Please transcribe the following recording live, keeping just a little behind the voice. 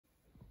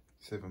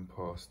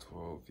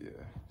7:12,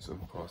 yeah.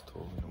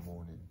 7:12 in the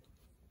morning.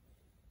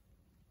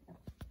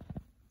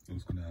 I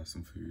was gonna have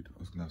some food. I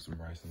was gonna have some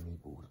rice and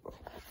meatballs, but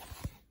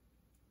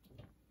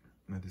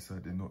I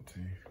decided not to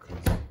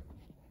because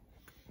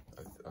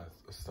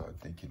I started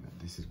thinking that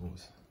this is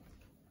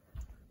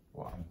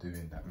what I'm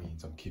doing. That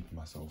means I'm keeping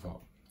myself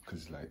up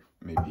because, like,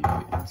 maybe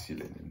the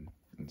insulin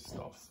and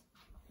stuff,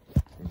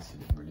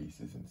 insulin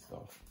releases and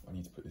stuff. I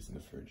need to put this in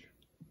the fridge.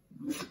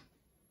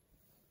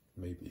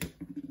 Maybe.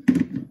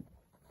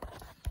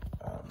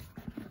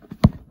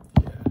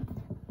 Yeah.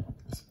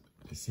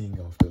 It's seeing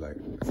after, like,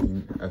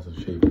 seeing as I've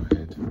shaved my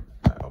head,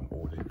 like, I'm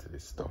all into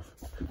this stuff.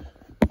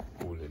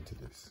 All into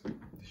this.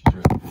 This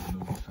dress, there's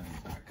no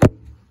turning back.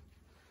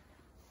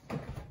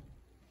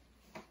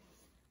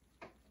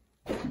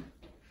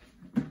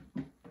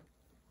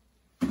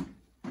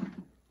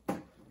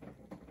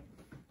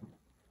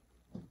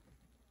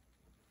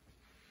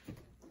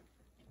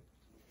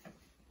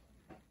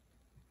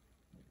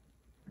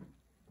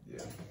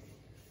 Yeah.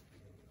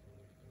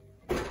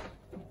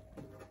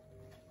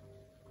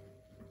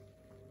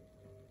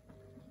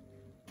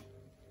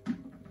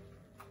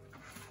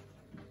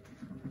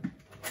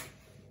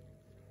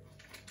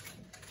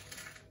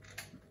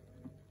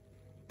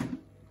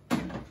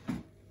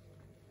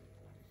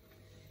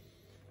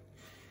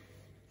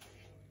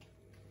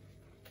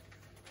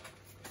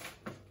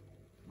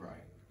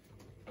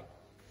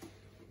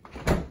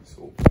 It's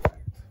all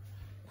packed,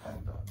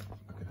 and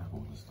I can have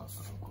all the stuff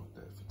that I've got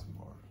there for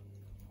tomorrow.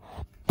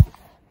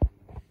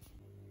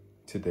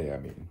 Today, I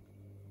mean.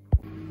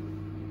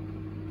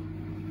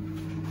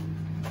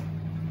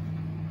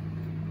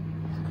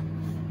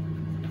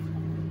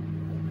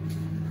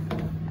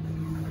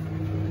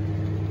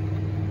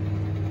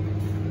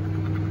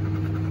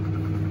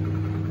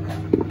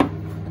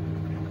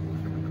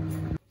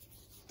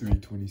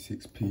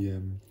 .26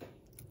 p.m.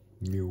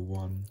 meal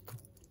 1,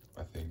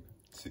 I think.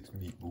 6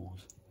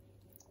 meatballs.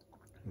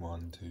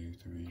 1, 2,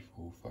 3,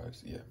 4, 5.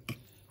 So yeah,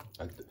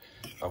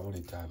 I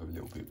wanted to have a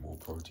little bit more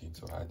protein,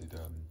 so I added.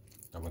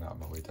 I went out of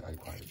my way to add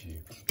quite a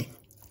few.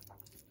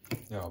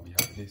 Yeah, I'll be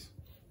having this.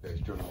 There's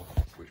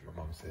jollof, which my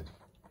mum said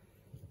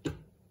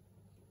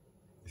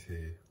is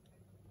here.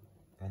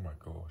 Oh my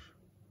gosh.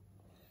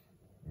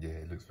 Yeah,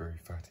 it looks very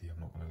fatty. I'm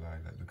not gonna lie.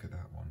 Like, look at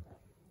that one.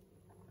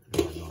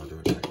 No, I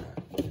don't like that.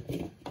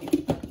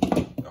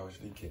 I was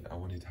thinking I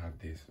wanted to have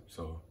this,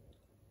 so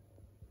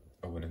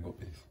I went and got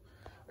this.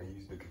 I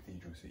used the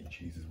Cathedral City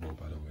cheese as well,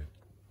 by the way.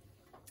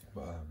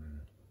 But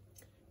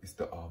it's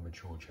the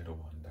mature cheddar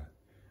one that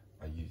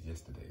I used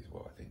yesterday as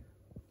well, I think.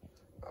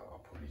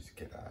 I'll probably just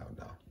get that out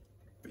now.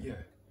 But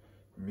yeah,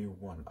 meal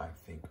 1, I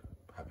think,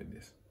 having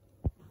this.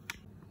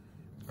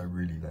 I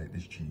really like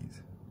this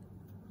cheese.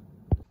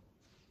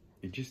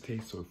 It just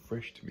tastes so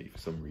fresh to me for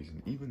some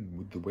reason. Even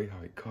with the way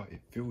how it cut,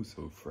 it feels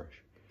so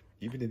fresh.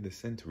 Even in the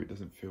center, it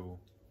doesn't feel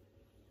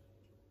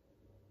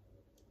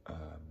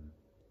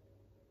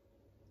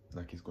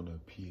like it's gonna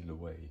peel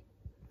away.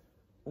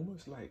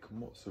 Almost like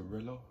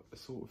mozzarella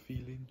sort of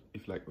feeling.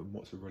 If like the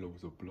mozzarella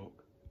was a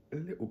block, a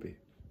little bit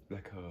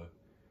like a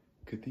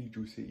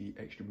Cathedral City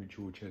extra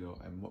mature cheddar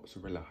and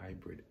mozzarella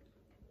hybrid.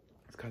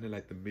 It's kind of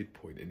like the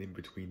midpoint and in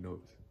between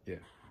those. Yeah.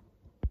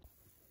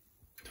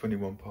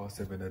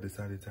 7:21, I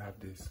decided to have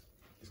this.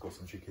 It's got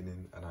some chicken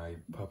in, and I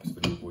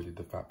purposefully avoided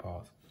the fat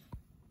parts.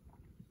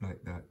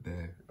 Like that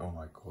there. Oh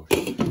my gosh.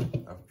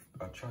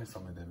 I've tried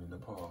some of them in the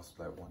past,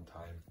 like one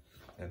time,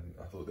 and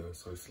I thought they were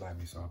so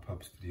slimy, so I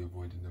purposefully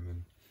avoided them,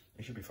 and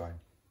it should be fine.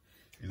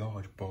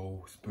 Large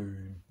bowl,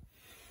 spoon.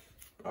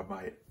 I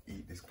might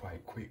eat this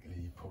quite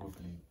quickly,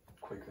 probably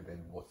quicker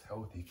than what's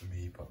healthy for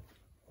me, but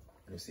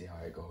we'll see how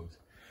it goes.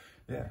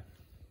 Yeah.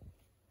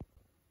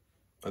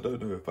 I don't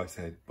know if I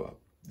said, but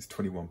it's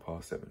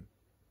 7:21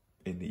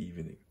 in the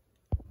evening.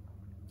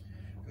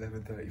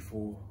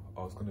 11:34,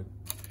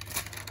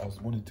 I was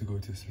wanting to go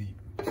to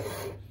sleep.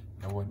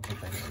 I went to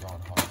bed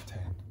around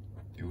 10:30.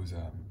 It was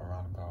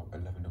around about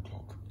 11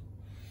 o'clock.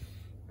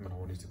 And I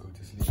wanted to go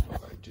to sleep,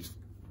 but I just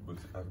was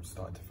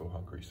starting to feel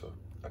hungry, so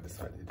I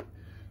decided,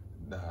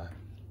 nah,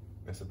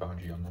 that's a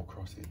boundary I'm not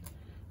crossing.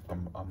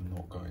 I'm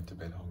not going to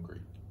bed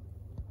hungry.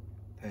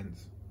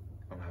 Hence,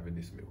 I'm having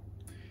this meal.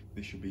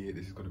 This should be it.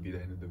 This is going to be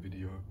the end of the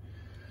video.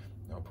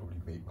 I'll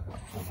probably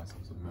pour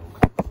myself some milk,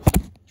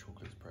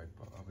 chocolate spread,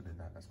 but other than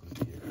that, that's going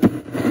to be it.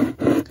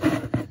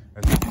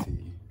 As you can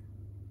see,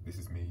 this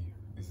is me.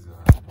 This is the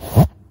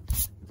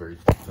very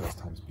first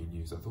time it's been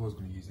used. I thought I was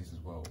going to use this as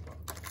well, but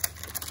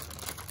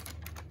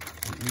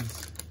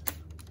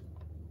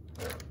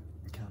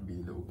it can be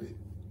a little bit,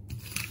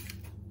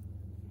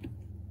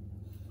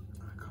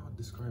 I can't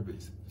describe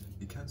it.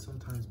 It can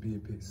sometimes be a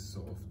bit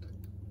soft,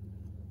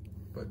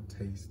 but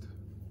taste,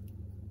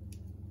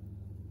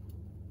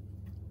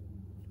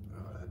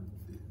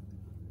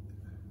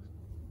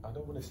 I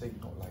don't want to say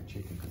not like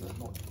chicken because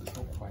that's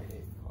not quite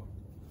it, but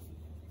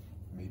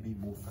maybe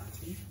more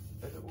fatty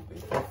a little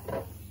bit.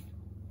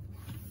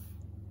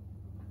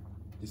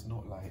 It's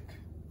not like,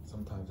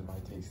 sometimes it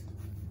might taste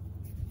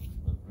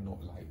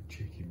not like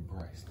chicken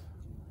breast.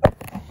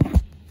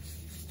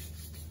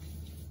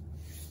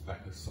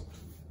 like a soft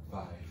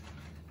vibe,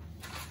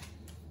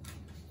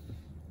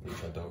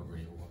 which I don't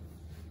really want.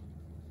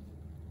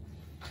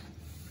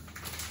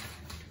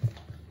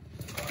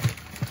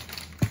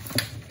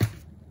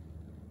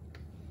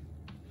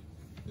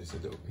 There's a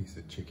little piece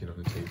of chicken on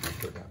the table,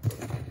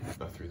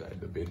 but I threw that in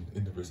the bin,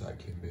 in the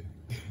recycling bin.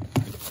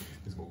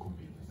 It's more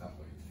convenient that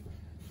way.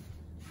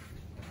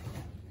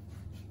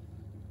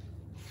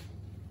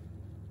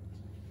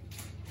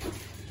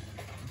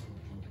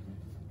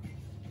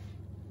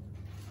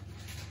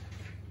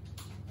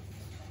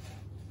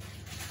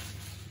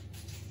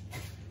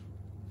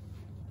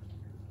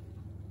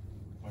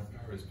 My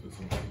parents put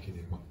some chicken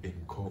in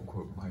quote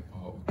unquote my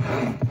part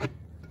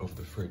of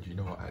the fridge. You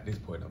know what, at this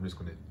point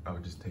I'll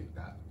just take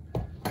that.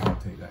 I'll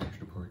take that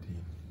extra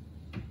protein.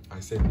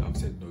 I've said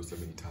no so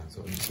many times,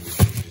 so I'm just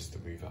gonna just to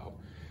move out.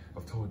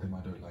 I've told them I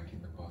don't like it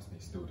in the past and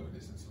they still don't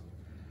listen, so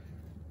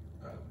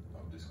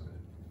I'm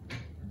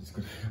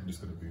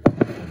just gonna move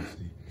out,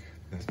 honestly.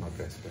 That's my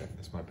best bet,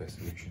 that's my best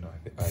solution,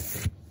 I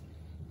think.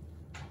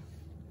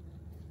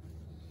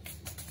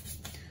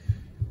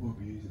 We'll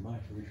be using my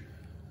fridge.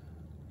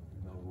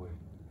 No way.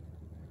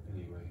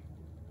 Anyway,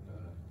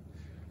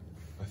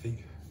 I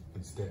think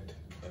instead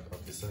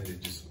I've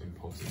decided just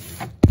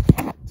impulsively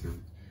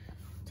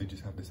to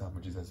just have the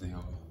sandwiches as they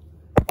are.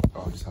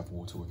 I'll just have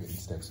water with it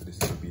instead. So this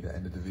is gonna be the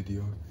end of the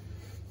video.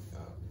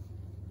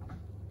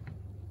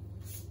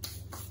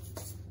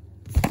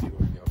 See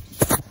what I get up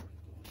to.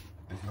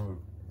 There's no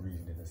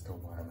reason as to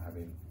why I'm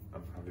having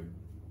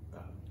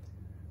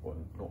well,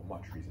 not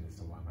much reason as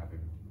to why I'm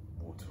having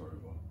water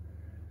over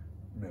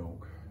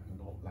milk.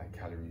 Not like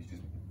calories,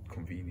 just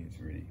convenience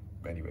really.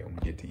 But anyway, I'm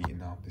gonna get to eating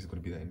now. This is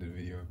gonna be the end of the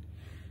video.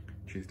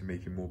 Cheers to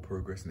making more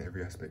progress in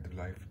every aspect of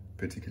life,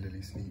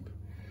 particularly sleep.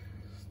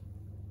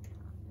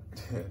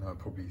 And I'd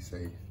probably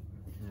say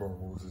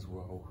morals as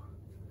well.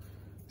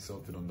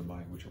 Something on the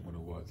mind which I want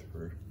to work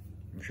through,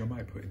 which I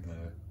might put in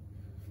the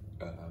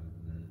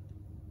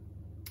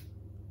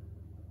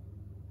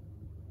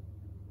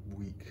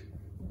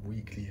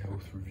weekly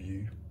health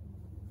review.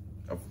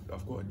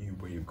 I've got a new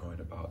way of going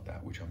about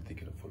that, which I'm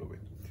thinking of following.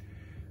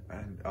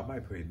 And I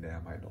might put it in there,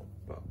 I might not.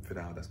 But for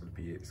now, that's going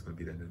to be it. It's going to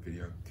be the end of the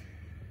video.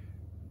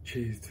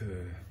 Cheers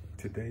to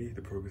today,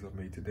 the progress I've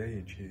made today,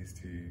 and cheers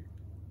to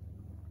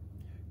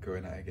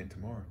going out again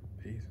tomorrow.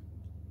 Peace.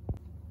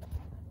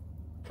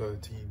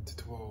 13 to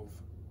 12,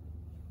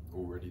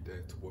 already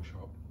there to wash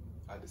up.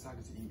 I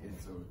decided to eat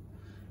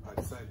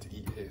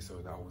here so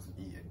that I wasn't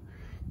eating,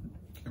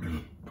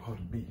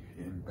 pardon me,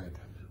 in bed.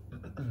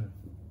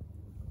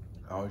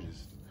 I was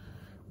just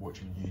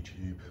watching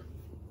YouTube.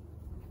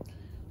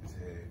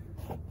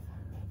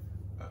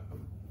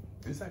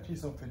 It's actually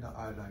something that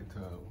I like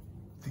to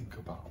think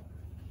about.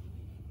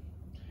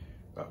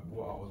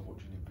 What I was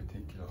watching in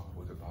particular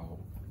was about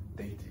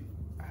dating,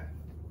 and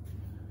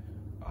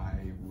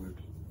I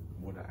would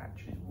want to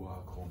actually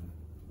work on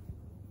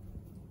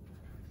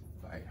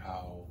like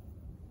how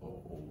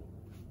or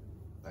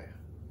like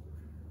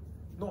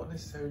not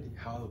necessarily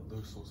how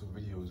those sorts of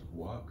videos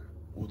work,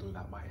 although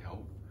that might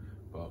help,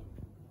 but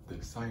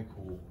the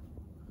cycle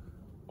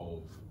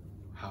of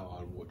how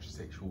I watch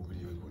sexual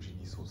videos, watching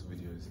these sorts of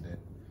videos, and then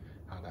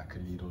how that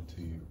can lead on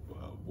to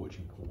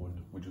watching porn,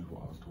 which is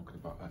what I was talking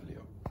about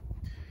earlier.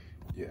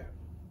 Yeah.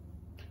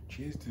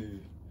 Cheers to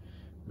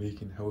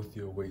making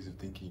healthier ways of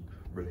thinking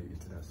related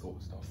to that sort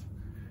of stuff,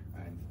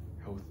 and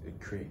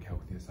creating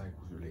healthier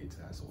cycles related to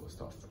that sort of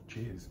stuff.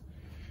 Cheers.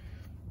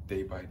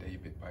 Day by day,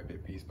 bit by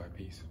bit, piece by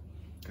piece.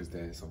 Because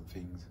there's some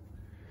things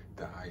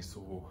that I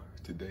saw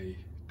today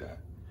that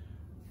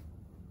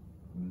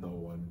no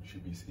one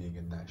should be seeing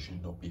and that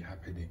should not be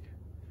happening,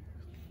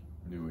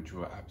 which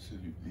were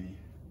absolutely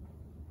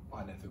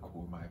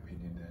unethical in my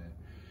opinion.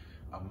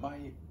 I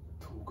might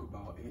talk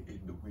about it in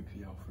the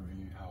weekly health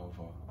review,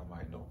 however I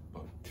might not,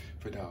 but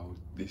for now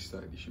this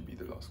certainly should be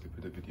the last clip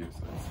of the video. So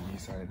this is me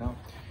signing out.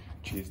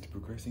 Cheers to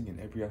progressing in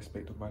every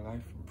aspect of my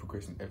life,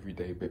 progressing every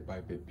day, bit by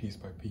bit, piece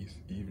by piece,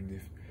 even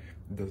if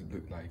it doesn't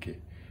look like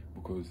it,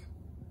 because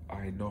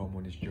I know I'm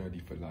on this journey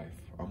for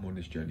life. I'm on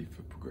this journey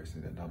for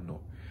progressing, and I'm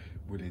not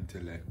willing to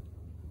let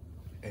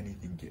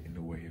anything get in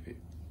the way of it.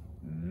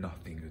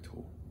 Nothing at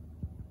all.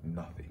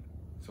 Nothing.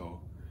 So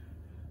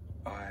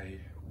I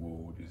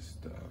will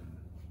just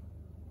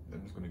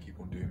I'm just going to keep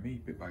on doing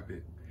me bit by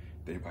bit,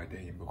 day by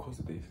day, and because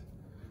of this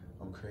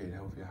I'm creating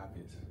healthier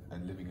habits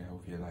and living a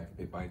healthier life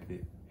bit by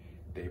bit,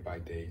 day by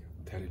day.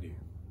 I'm telling you,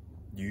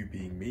 you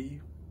being me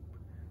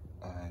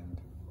and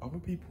other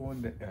people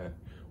on the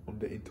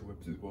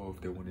interwebs as well,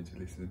 if they wanted to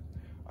listen.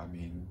 I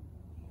mean,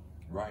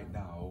 right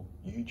now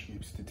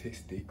YouTube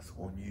statistics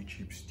on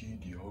YouTube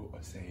Studio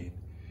are saying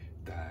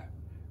that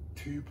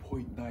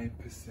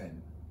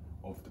 2.9%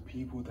 of the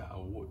people that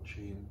are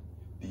watching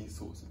these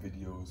sorts of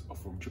videos are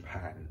from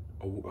Japan,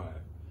 or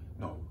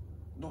no,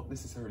 not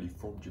necessarily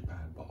from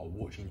Japan, but are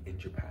watching in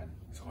Japan.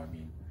 So I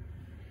mean,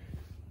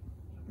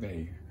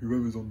 hey,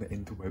 whoever's on the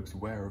interwebs,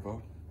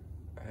 wherever,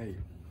 hey,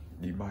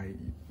 you might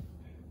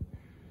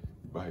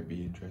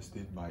be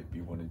interested, might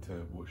be wanting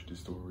to watch the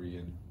story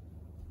and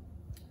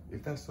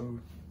if that's so,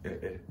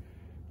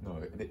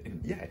 no,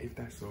 yeah, if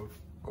that's so,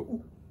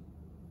 cool.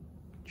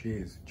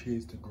 Cheers.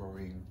 Cheers to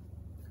growing,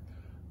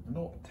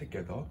 not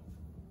together,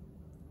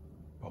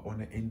 but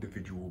on an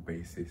individual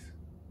basis.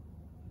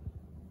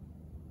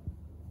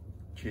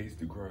 Cheers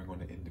to growing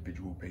on an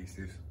individual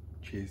basis.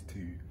 Cheers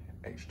to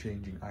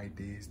exchanging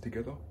ideas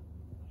together,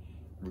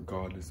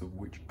 regardless of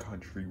which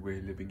country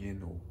we're living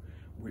in or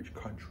which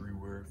country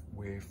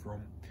we're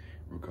from,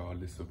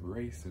 regardless of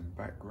race and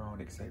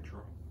background, etc.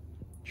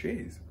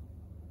 Cheers.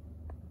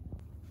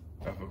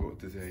 I forgot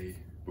to say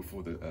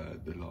before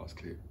the last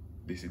clip,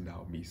 this is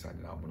now me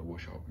signing out. I'm gonna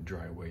wash up and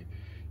dry away,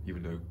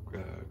 even though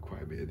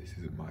quite a bit of this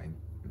isn't mine.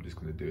 I'm just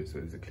gonna do it so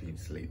there's a clean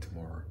slate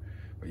tomorrow.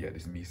 But yeah,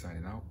 this is me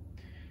signing out.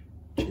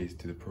 Cheers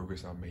to the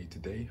progress I made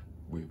today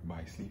with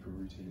my sleeper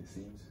routine, it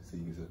seems,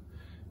 seeing as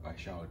I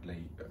showered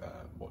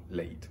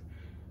late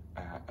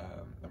at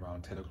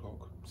around 10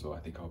 o'clock. So I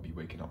think I'll be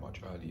waking up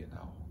much earlier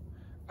now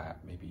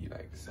at maybe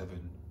like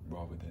 7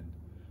 rather than,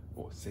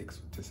 or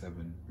 6 to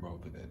 7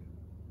 rather than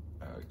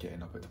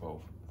getting up at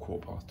 12,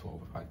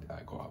 12:15 if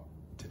I got up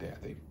today, I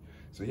think.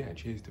 So yeah,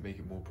 cheers to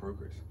making more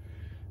progress.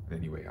 And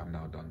anyway, I'm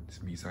now done.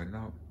 It's me signing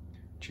out.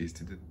 Cheers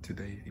to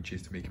today and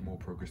cheers to making more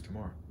progress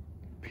tomorrow.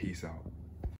 Peace out.